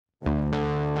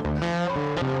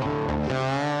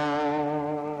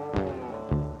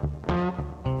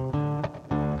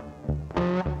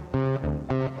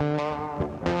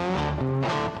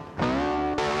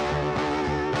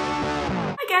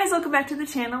welcome back to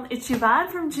the channel. It's Yvonne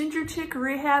from Ginger Chick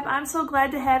Rehab. I'm so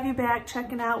glad to have you back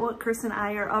checking out what Chris and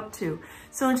I are up to.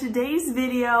 So in today's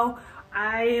video,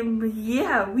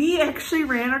 we actually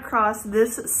ran across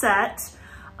this set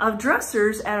of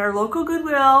dressers at our local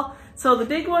Goodwill. So the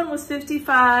big one was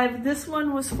 $55, this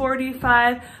one was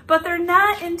 $45, but they're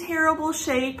not in terrible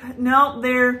shape. No,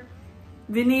 they're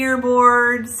veneer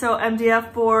board, so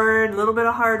MDF board, a little bit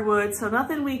of hardwood, so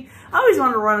nothing I always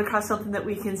want to run across something that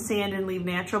we can sand and leave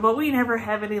natural, but we never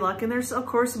have any luck. And there's of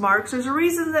course marks. There's a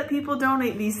reason that people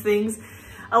donate these things.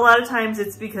 A lot of times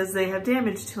it's because they have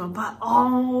damage to them, but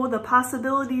oh, the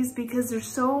possibilities, because there's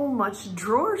so much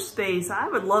drawer space. I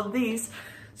would love these.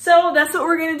 So that's what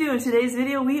we're going to do in today's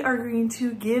video. We are going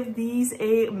to give these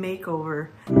a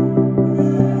makeover.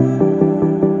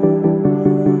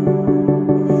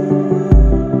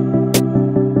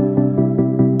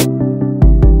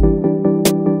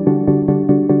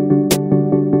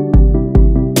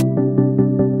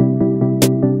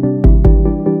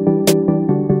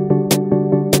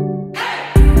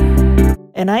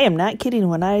 And I am not kidding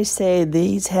when I say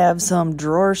these have some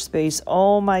drawer space.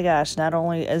 Oh my gosh, not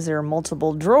only is there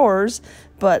multiple drawers,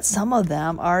 but some of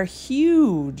them are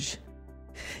huge.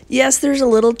 Yes, there's a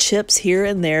little chips here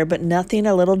and there, but nothing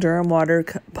a little Durham water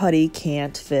putty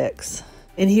can't fix.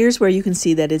 And here's where you can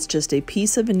see that it's just a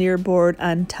piece of veneer board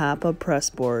on top of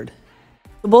press board.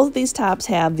 Both of these tops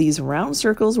have these round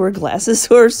circles where glasses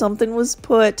or something was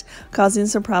put, causing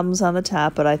some problems on the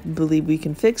top, but I believe we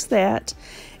can fix that.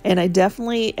 And I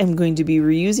definitely am going to be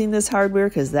reusing this hardware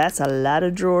because that's a lot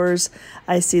of drawers.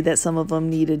 I see that some of them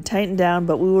needed tightened down,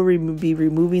 but we will be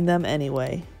removing them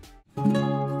anyway.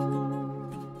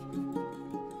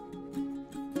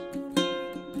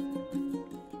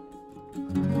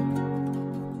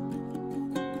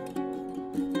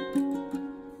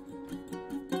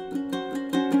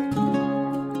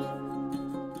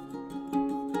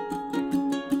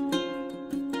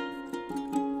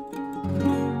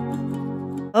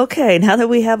 Okay, now that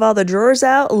we have all the drawers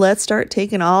out, let's start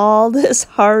taking all this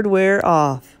hardware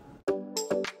off.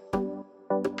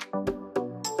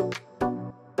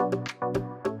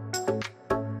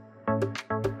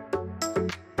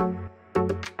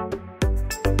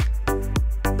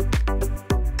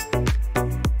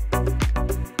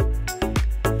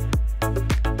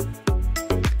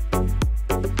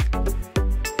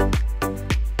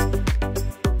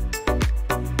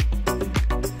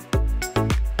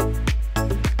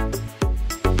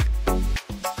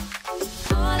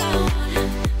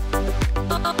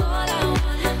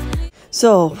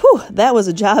 So, that was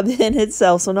a job in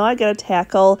itself. So now I got to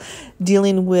tackle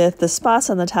dealing with the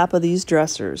spots on the top of these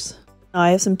dressers. Now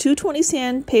I have some 220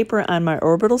 sandpaper on my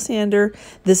orbital sander.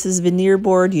 This is veneer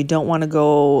board. You don't want to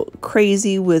go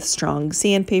crazy with strong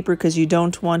sandpaper because you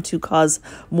don't want to cause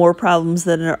more problems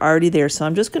than are already there. So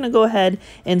I'm just going to go ahead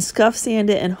and scuff sand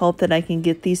it and hope that I can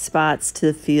get these spots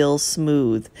to feel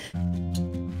smooth.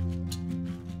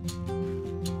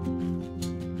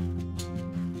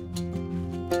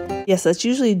 Yes, that's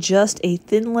usually just a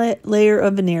thin layer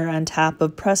of veneer on top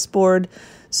of press board.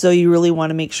 So you really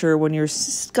want to make sure when you're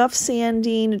scuff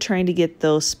sanding, trying to get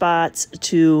those spots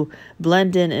to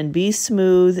blend in and be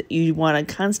smooth, you want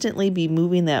to constantly be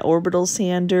moving that orbital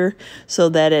sander so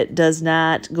that it does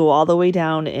not go all the way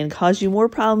down and cause you more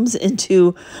problems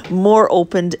into more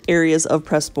opened areas of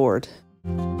press board.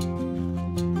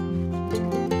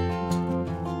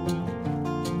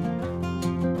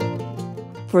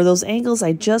 For those angles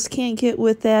I just can't get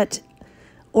with that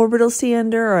orbital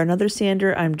sander or another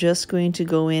sander, I'm just going to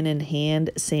go in and hand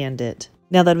sand it.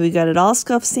 Now that we got it all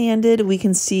scuff sanded, we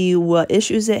can see what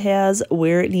issues it has,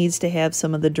 where it needs to have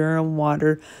some of the Durham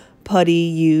water putty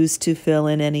used to fill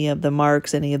in any of the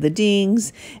marks, any of the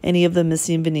dings, any of the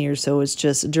missing veneer. So it's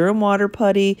just Durham water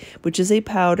putty, which is a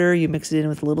powder. You mix it in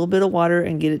with a little bit of water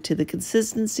and get it to the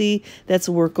consistency that's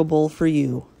workable for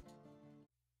you.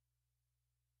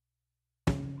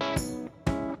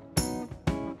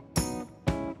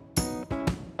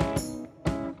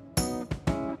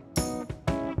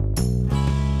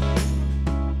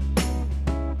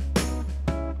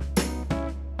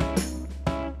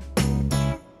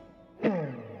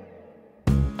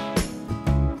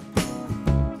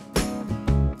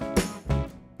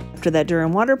 After that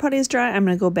Durham water putty is dry, I'm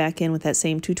going to go back in with that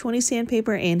same 220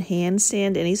 sandpaper and hand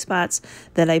sand any spots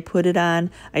that I put it on.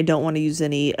 I don't want to use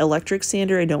any electric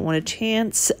sander. I don't want a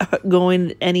chance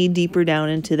going any deeper down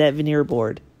into that veneer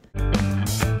board.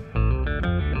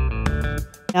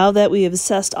 Now that we have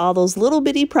assessed all those little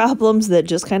bitty problems that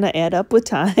just kind of add up with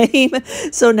time,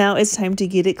 so now it's time to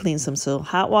get it clean. Some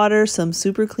hot water, some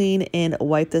super clean, and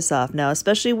wipe this off. Now,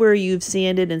 especially where you've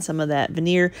sanded and some of that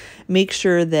veneer, make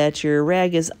sure that your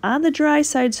rag is on the dry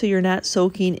side so you're not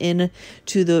soaking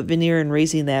into the veneer and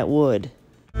raising that wood.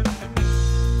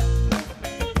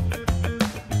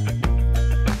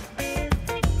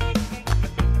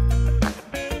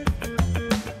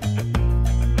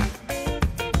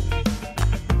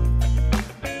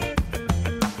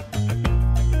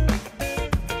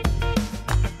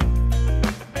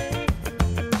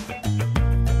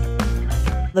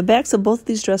 The backs of both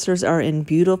these dressers are in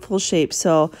beautiful shape,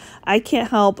 so I can't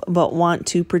help but want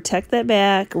to protect that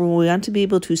back. We want to be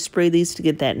able to spray these to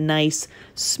get that nice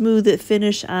smooth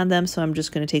finish on them, so I'm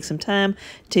just going to take some time,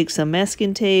 take some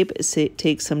masking tape,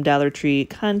 take some Dollar Tree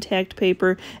contact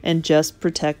paper, and just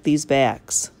protect these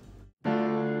backs.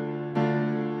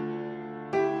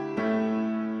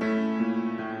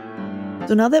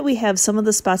 So now that we have some of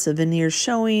the spots of veneer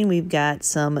showing, we've got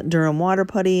some Durham water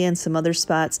putty and some other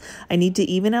spots, I need to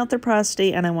even out the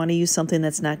prostate, and I want to use something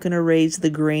that's not going to raise the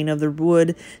grain of the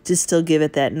wood to still give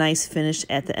it that nice finish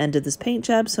at the end of this paint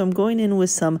job. So I'm going in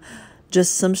with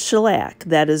just some shellac.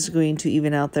 That is going to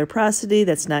even out their porosity.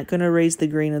 That's not going to raise the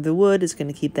grain of the wood. It's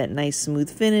going to keep that nice smooth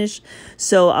finish.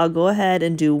 So I'll go ahead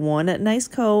and do one nice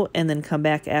coat and then come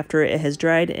back after it has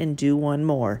dried and do one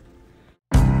more.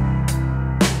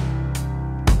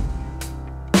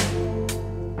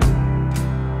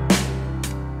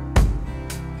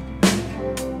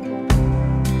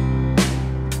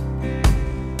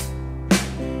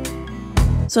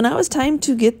 So now it's time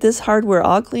to get this hardware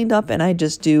all cleaned up, and I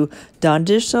just do Dawn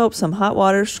dish soap, some hot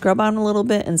water, scrub on a little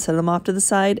bit, and set them off to the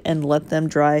side and let them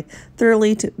dry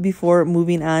thoroughly before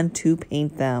moving on to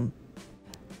paint them.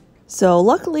 So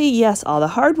luckily, yes, all the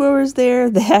hardware was there.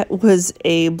 That was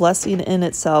a blessing in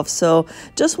itself. So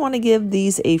just want to give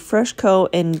these a fresh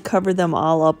coat and cover them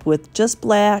all up with just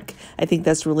black. I think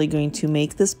that's really going to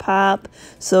make this pop.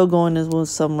 So going in with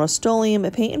some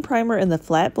Rust-Oleum paint and primer in the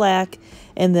flat black.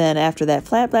 And then after that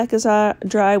flat black is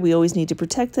dry, we always need to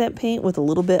protect that paint with a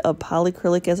little bit of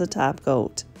polycrylic as a top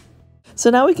coat. So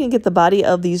now we can get the body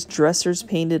of these dressers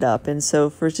painted up. And so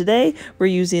for today, we're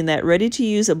using that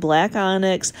ready-to-use black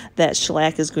onyx. That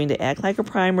shellac is going to act like a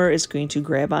primer. It's going to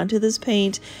grab onto this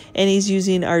paint. And he's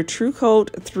using our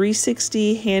TrueCoat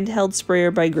 360 handheld sprayer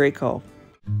by Graco.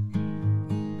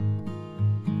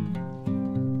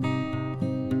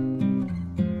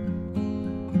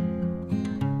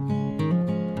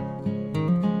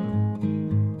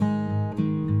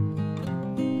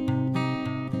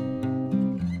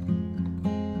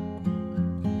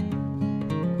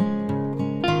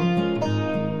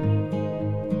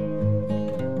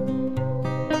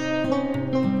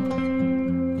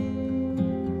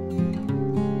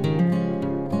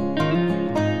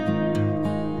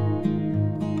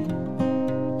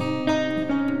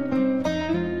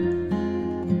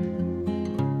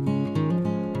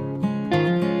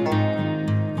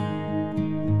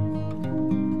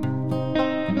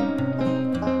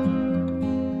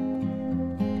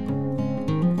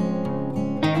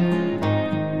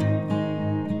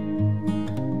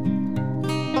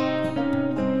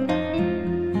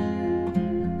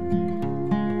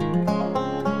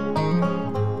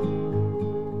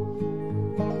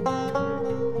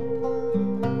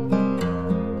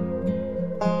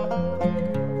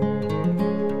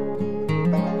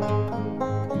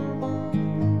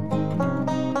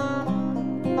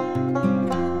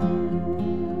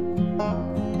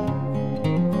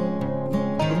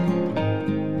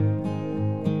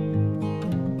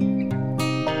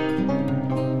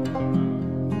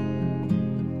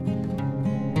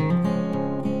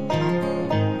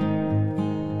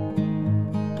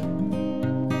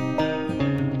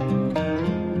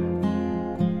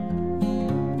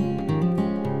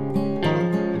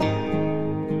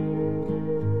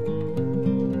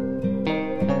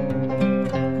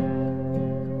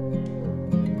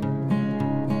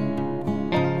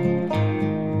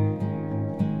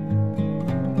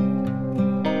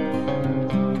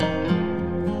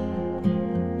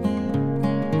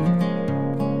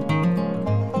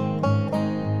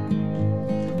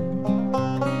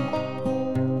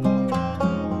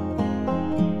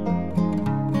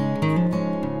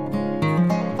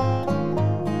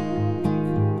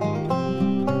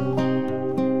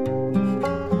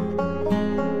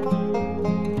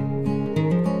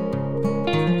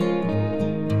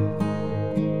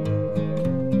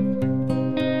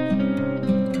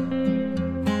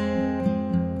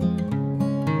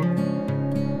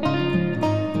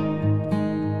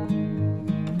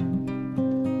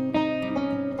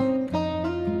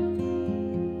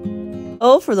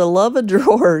 Oh, for the love of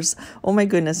drawers. Oh my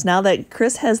goodness. Now that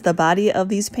Chris has the body of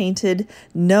these painted,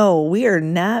 no, we are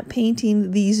not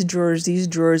painting these drawers. These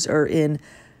drawers are in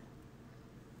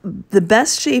the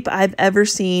best shape I've ever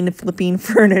seen flipping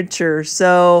furniture.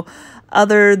 So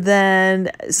other than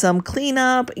some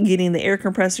cleanup, getting the air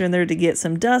compressor in there to get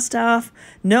some dust off,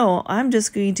 no, I'm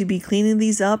just going to be cleaning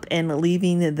these up and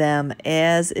leaving them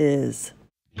as is.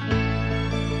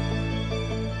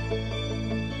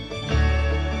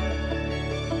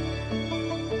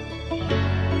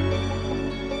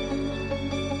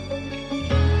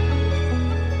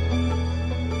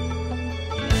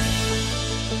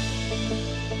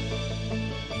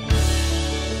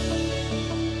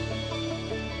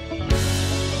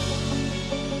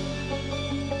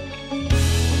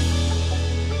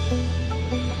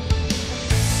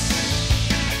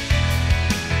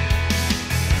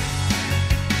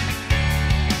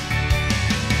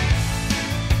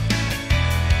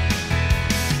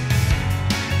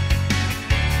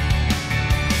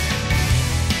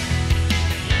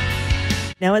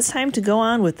 Now it's time to go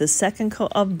on with the second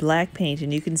coat of black paint,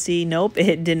 and you can see, nope,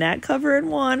 it did not cover in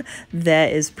one.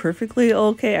 That is perfectly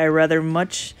okay. I rather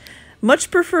much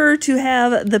prefer to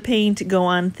have the paint go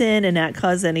on thin and not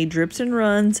cause any drips and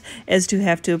runs as to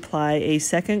have to apply a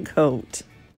second coat.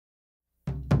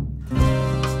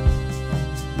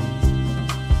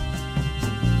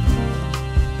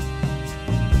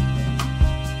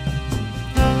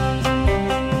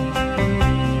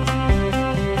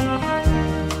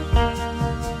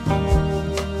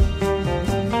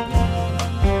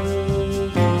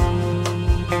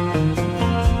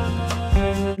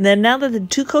 Then now that the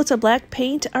 2 coats of black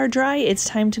paint are dry, it's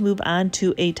time to move on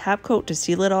to a top coat to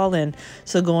seal it all in.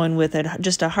 So going with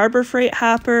just a Harbor Freight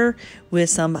hopper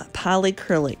with some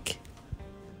polycrylic.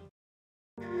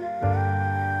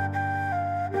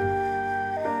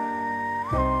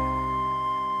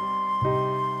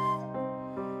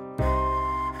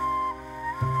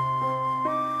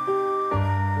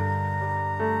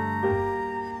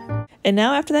 And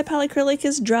now after that polycrylic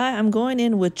is dry, I'm going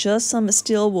in with just some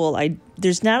steel wool.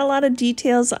 There's not a lot of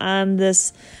details on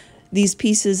these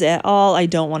pieces at all. I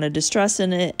don't want to distress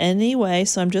in it anyway,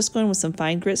 so I'm just going with some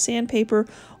fine grit sandpaper,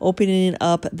 opening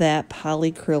up that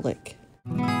polycrylic.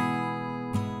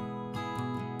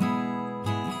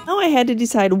 Now I had to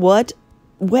decide what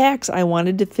wax I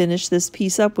wanted to finish this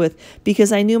piece up with,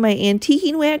 because I knew my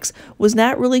antiquing wax was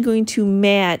not really going to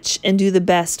match and do the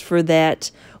best for that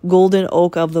golden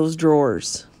oak of those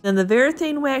drawers. Then the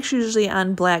Varathane wax, usually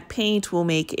on black paint, will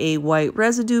make a white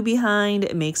residue behind.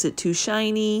 It makes it too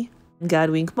shiny.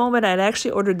 Godwink moment, I'd actually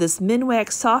ordered this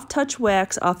Minwax soft touch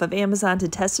wax off of Amazon to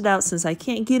test it out, since I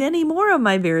can't get any more of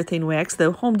my Varathane wax.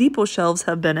 The Home Depot shelves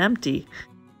have been empty.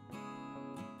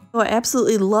 So I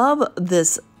absolutely love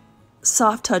this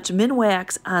soft touch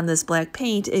Minwax on this black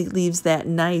paint. It leaves that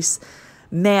nice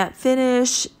matte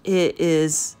finish. It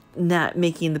is not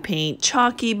making the paint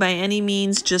chalky by any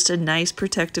means, just a nice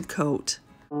protective coat.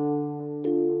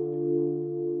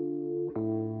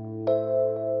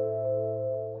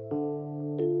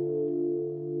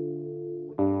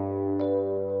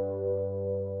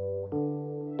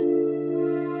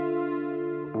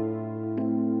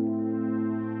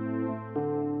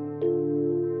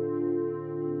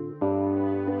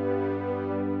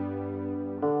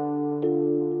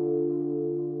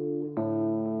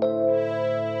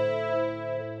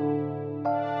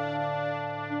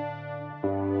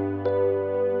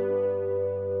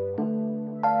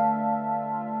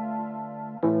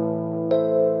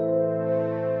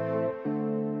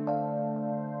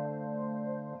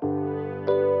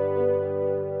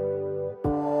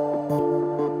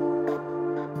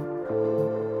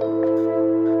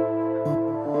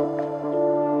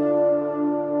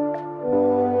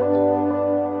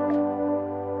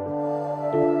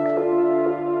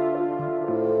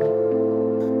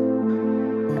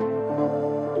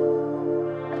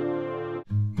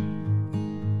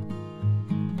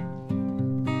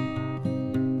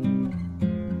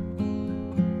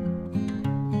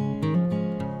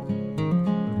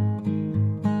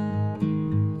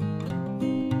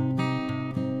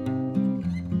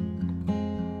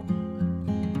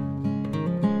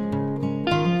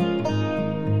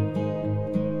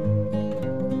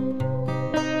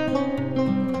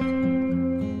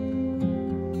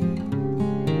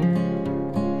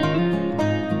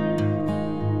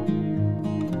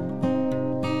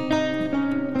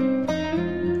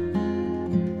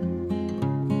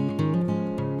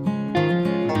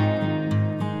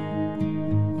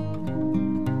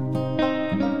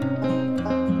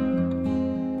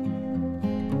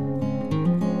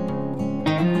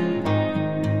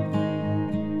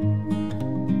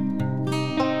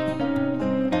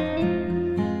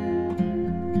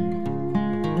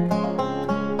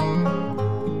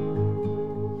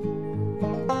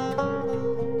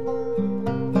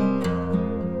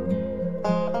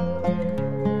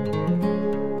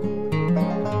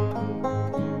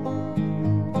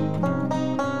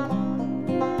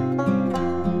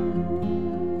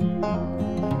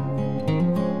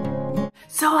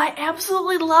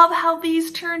 absolutely love how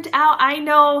these turned out. I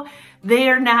know they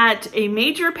are not a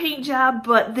major paint job,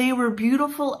 but they were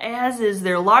beautiful as is.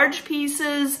 They're large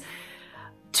pieces,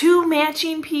 2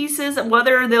 matching pieces.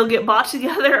 Whether they'll get bought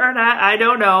together or not, I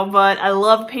don't know, but I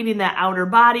love painting that outer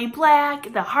body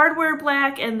black, the hardware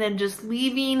black, and then just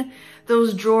leaving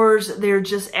those drawers. They're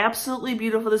just absolutely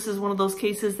beautiful. This is one of those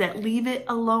cases that leave it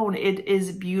alone. It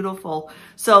is beautiful.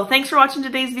 So thanks for watching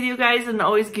today's video, guys, and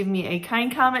always give me a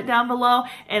kind comment down below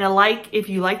and a like if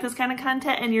you like this kind of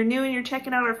content and you're new and you're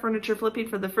checking out our furniture flipping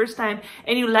for the first time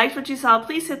and you liked what you saw.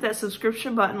 Please hit that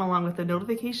subscription button along with the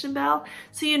notification bell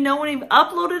so you know when we've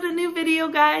uploaded a new video,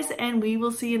 guys, and we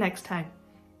will see you next time.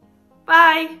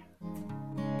 Bye.